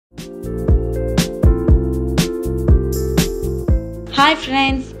Hi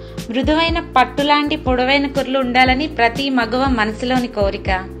friends, మృదువైన పట్టులాంటి పొడవైన కుర్రలు ఉండాలని ప్రతి మగవ మనసులోని కోరిక.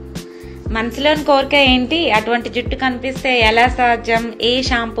 ఏంటి? అటువంటి జుట్టు కనిపిస్తే ఎలా సాధ్యం, ఏ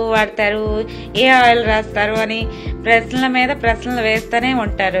షాంపూ వాడతారు, ఏ ఆయిల్ రాస్తారు అని ప్రశ్నల మీద ప్రశ్నలు వేస్తూనే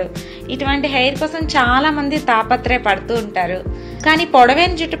ఉంటారు. ఇటువంటి హెయిర్ కోసం చాలా మంది తాపత్రయపడుతూ ఉంటారు. కానీ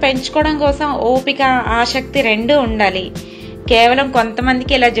పొడవైన జుట్టు పెంచుకోవడం కోసం ఓపిక, ఆసక్తి రెండూ ఉండాలి. కేవలం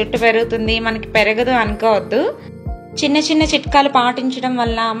కొంతమందికి ఇలా జుట్టు పెరుగుతుంది, మనకి పెరగదు అనుకోవద్దు. చిన్న చిన్న చిట్కాలు పాటించడం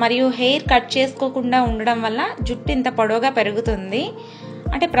వల్ల మరియు హెయిర్ కట్ చేసుకోకుండా ఉండడం వల్ల జుట్టు ఇంత పొడవుగా పెరుగుతుంది.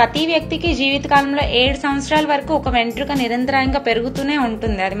 అంటే ప్రతి వ్యక్తికి జీవితకాలంలో 7 సంవత్సరాల వరకు ఒక వెంట్రుక నిరంతరాయంగా పెరుగుతూనే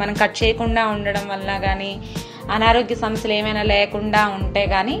ఉంటుంది. అది మనం కట్ చేయకుండా ఉండడం వల్ల కానీ, అనారోగ్య సమస్యలు ఏమైనా లేకుండా ఉంటే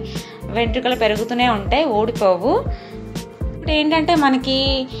కానీ వెంట్రుకలు పెరుగుతూనే ఉంటాయి, ఊడిపోవు. ఇప్పుడు ఏంటంటే మనకి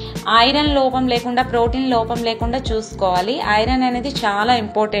ఐరన్ లోపం లేకుండా, ప్రోటీన్ లోపం లేకుండా చూసుకోవాలి. ఐరన్ అనేది చాలా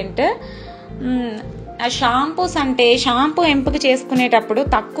ఇంపార్టెంట్. షాంపూస్ అంటే షాంపూ ఎంపిక చేసుకునేటప్పుడు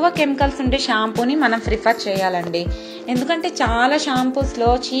తక్కువ కెమికల్స్ ఉండే షాంపూని మనం ప్రిఫర్ చేయాలండి. ఎందుకంటే చాలా షాంపూస్లో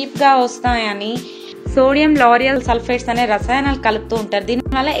చీప్గా వస్తాయని సోడియం లారియల్ సల్ఫేట్స్ అనే రసాయనాలు కలుపుతూ ఉంటారు.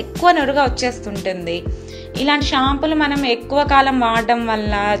 దీనివల్ల ఎక్కువ నురుగా వచ్చేస్తుంటుంది. ఇలాంటి షాంపూలు మనం ఎక్కువ కాలం వాడడం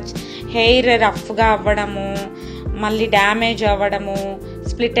వల్ల హెయిర్ రఫ్గా అవ్వడము, మళ్ళీ డ్యామేజ్ అవ్వడము,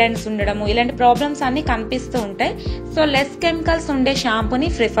 స్ప్లిట్ ఎండ్స్ ఉండడము, ఇలాంటి ప్రాబ్లమ్స్ అన్నీ కనిపిస్తూ ఉంటాయి. సో లెస్ కెమికల్స్ ఉండే షాంపూని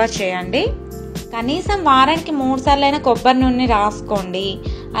ప్రిఫర్ చేయండి. కనీసం వారానికి 3 సార్లు అయినా కొబ్బరి నూనె రాసుకోండి.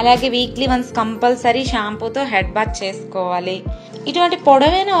 అలాగే weekly once compulsory షాంపూతో head bath చేసుకోవాలి. ఇటువంటి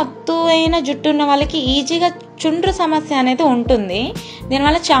పొడవైన ఒత్తు అయిన జుట్టు ఉన్న వాళ్ళకి ఈజీగా చుండ్రు సమస్య అనేది ఉంటుంది.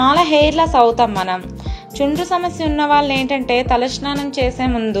 దీనివల్ల చాలా హెయిర్ లాస్ అవుతాం మనం. చుండ్రు సమస్య ఉన్న వాళ్ళు ఏంటంటే తలస్నానం చేసే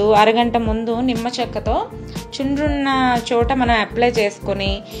ముందు అరగంట ముందు నిమ్మ చెక్కతో చుండ్రున్న చోట మనం అప్లై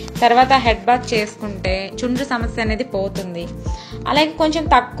చేసుకుని తర్వాత హెడ్ బాత్ చేసుకుంటే చుండ్రు సమస్య అనేది పోతుంది. అలాగే కొంచెం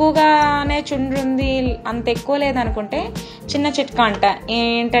తక్కువగానే చుండ్రు ఉంది, అంత ఎక్కువ లేదనుకుంటే చిన్న చిట్కా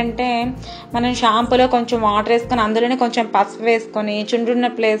ఏంటంటే మనం షాంపూలో కొంచెం వాటర్ వేసుకొని అందులోనే కొంచెం పసుపు వేసుకొని చుండ్రున్న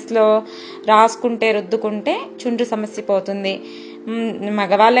ప్లేస్లో రాసుకుంటే, రుద్దుకుంటే చుండ్రు సమస్య పోతుంది.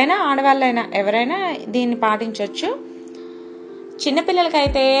 మగవాళ్ళైనా ఆడవాళ్ళైనా ఎవరైనా దీన్ని పాటించవచ్చు.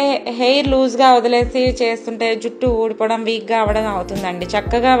 చిన్నపిల్లలకైతే హెయిర్ లూజ్గా వదిలేసి చేస్తుంటే జుట్టు ఊడిపోవడం, వీక్గా అవ్వడం అవుతుందండి.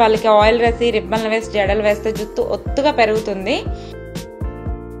 చక్కగా వాళ్ళకి ఆయిల్ వేసి రిబ్బన్లు వేసి జడలు వేస్తే జుట్టు ఒత్తుగా పెరుగుతుంది.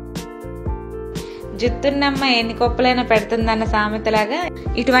 జుట్టున్నమ్మ ఎన్ని కొప్పులైనా పెడుతుందన్న సామెతలాగా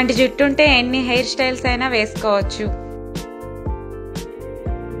ఇటువంటి జుట్టు ఉంటే ఎన్ని హెయిర్ స్టైల్స్ అయినా వేసుకోవచ్చు.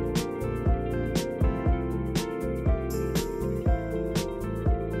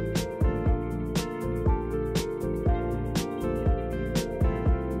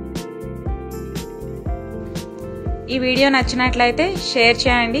 ఈ వీడియో నచ్చినట్లయితే షేర్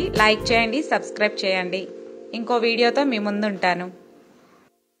చేయండి, లైక్ చేయండి, సబ్స్క్రైబ్ చేయండి. ఇంకో వీడియోతో మీ ముందు ఉంటాను.